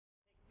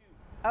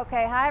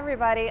Okay, hi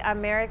everybody. I'm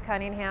Mary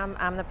Cunningham.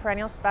 I'm the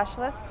perennial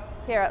specialist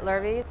here at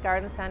Lurvey's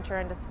Garden Center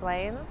and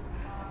Displays.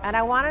 And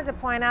I wanted to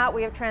point out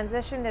we have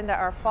transitioned into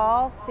our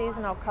fall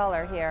seasonal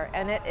color here,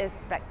 and it is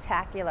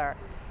spectacular.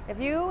 If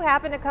you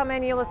happen to come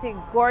in, you will see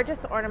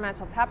gorgeous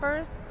ornamental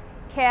peppers,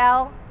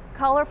 kale,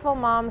 colorful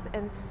mums,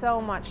 and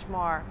so much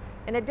more.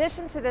 In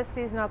addition to this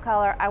seasonal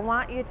color, I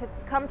want you to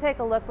come take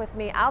a look with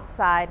me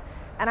outside,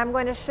 and I'm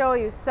going to show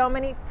you so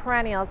many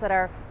perennials that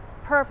are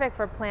perfect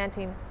for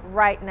planting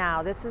right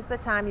now. This is the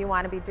time you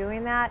want to be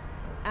doing that,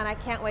 and I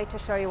can't wait to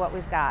show you what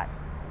we've got.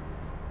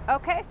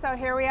 Okay, so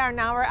here we are.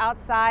 Now we're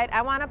outside.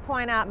 I want to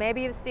point out,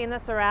 maybe you've seen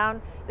this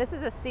around. This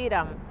is a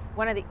sedum,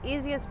 one of the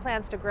easiest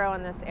plants to grow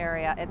in this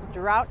area. It's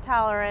drought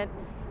tolerant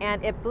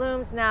and it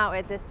blooms now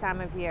at this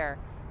time of year.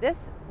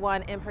 This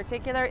one in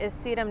particular is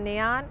sedum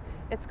neon.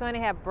 It's going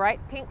to have bright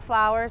pink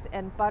flowers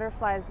and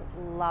butterflies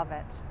love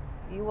it.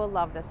 You will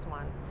love this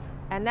one.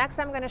 And next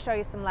I'm going to show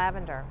you some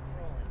lavender.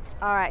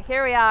 All right,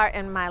 here we are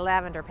in my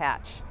lavender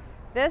patch.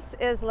 This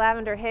is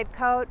lavender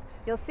headcoat.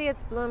 You'll see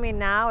it's blooming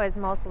now, as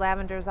most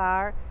lavenders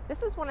are.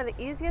 This is one of the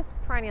easiest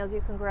perennials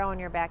you can grow in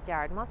your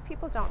backyard. Most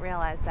people don't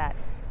realize that.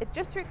 It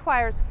just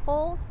requires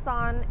full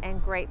sun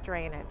and great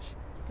drainage.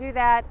 Do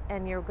that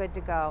and you're good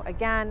to go.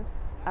 Again,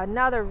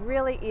 another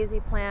really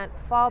easy plant,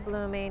 fall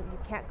blooming. You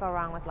can't go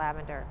wrong with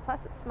lavender.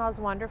 Plus it smells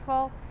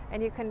wonderful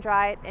and you can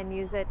dry it and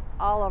use it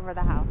all over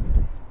the house.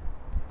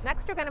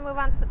 Next, we're going to move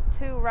on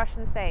to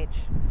Russian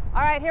sage.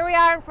 All right, here we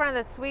are in front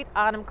of the sweet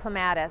autumn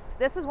clematis.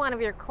 This is one of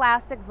your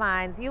classic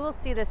vines. You will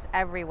see this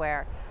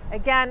everywhere.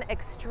 Again,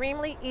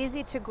 extremely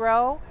easy to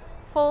grow,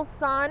 full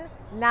sun.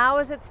 Now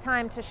is its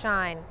time to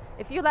shine.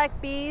 If you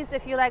like bees,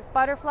 if you like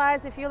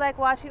butterflies, if you like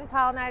watching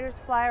pollinators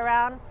fly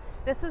around,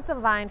 this is the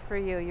vine for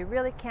you. You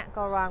really can't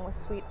go wrong with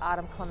sweet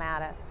autumn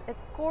clematis.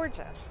 It's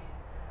gorgeous.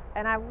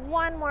 And I have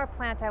one more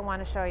plant I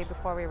want to show you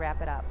before we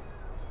wrap it up.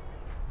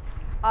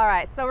 All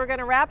right, so we're going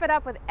to wrap it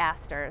up with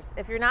asters.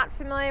 If you're not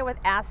familiar with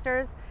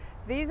asters,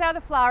 these are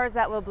the flowers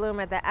that will bloom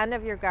at the end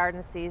of your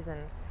garden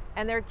season,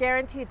 and they're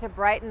guaranteed to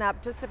brighten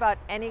up just about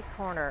any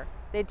corner.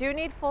 They do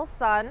need full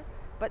sun,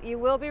 but you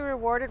will be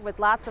rewarded with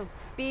lots of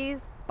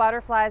bees,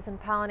 butterflies, and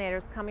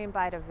pollinators coming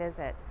by to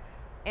visit.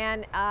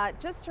 And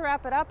just to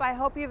wrap it up, I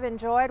hope you've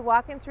enjoyed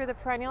walking through the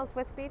perennials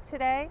with me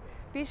today.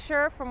 Be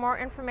sure for more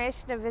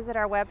information to visit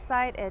our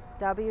website at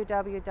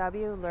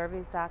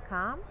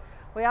www.lurveys.com.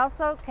 We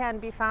also can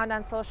be found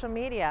on social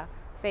media,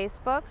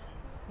 Facebook,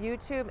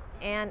 YouTube,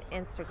 and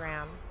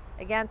Instagram.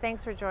 Again,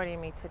 thanks for joining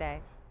me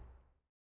today.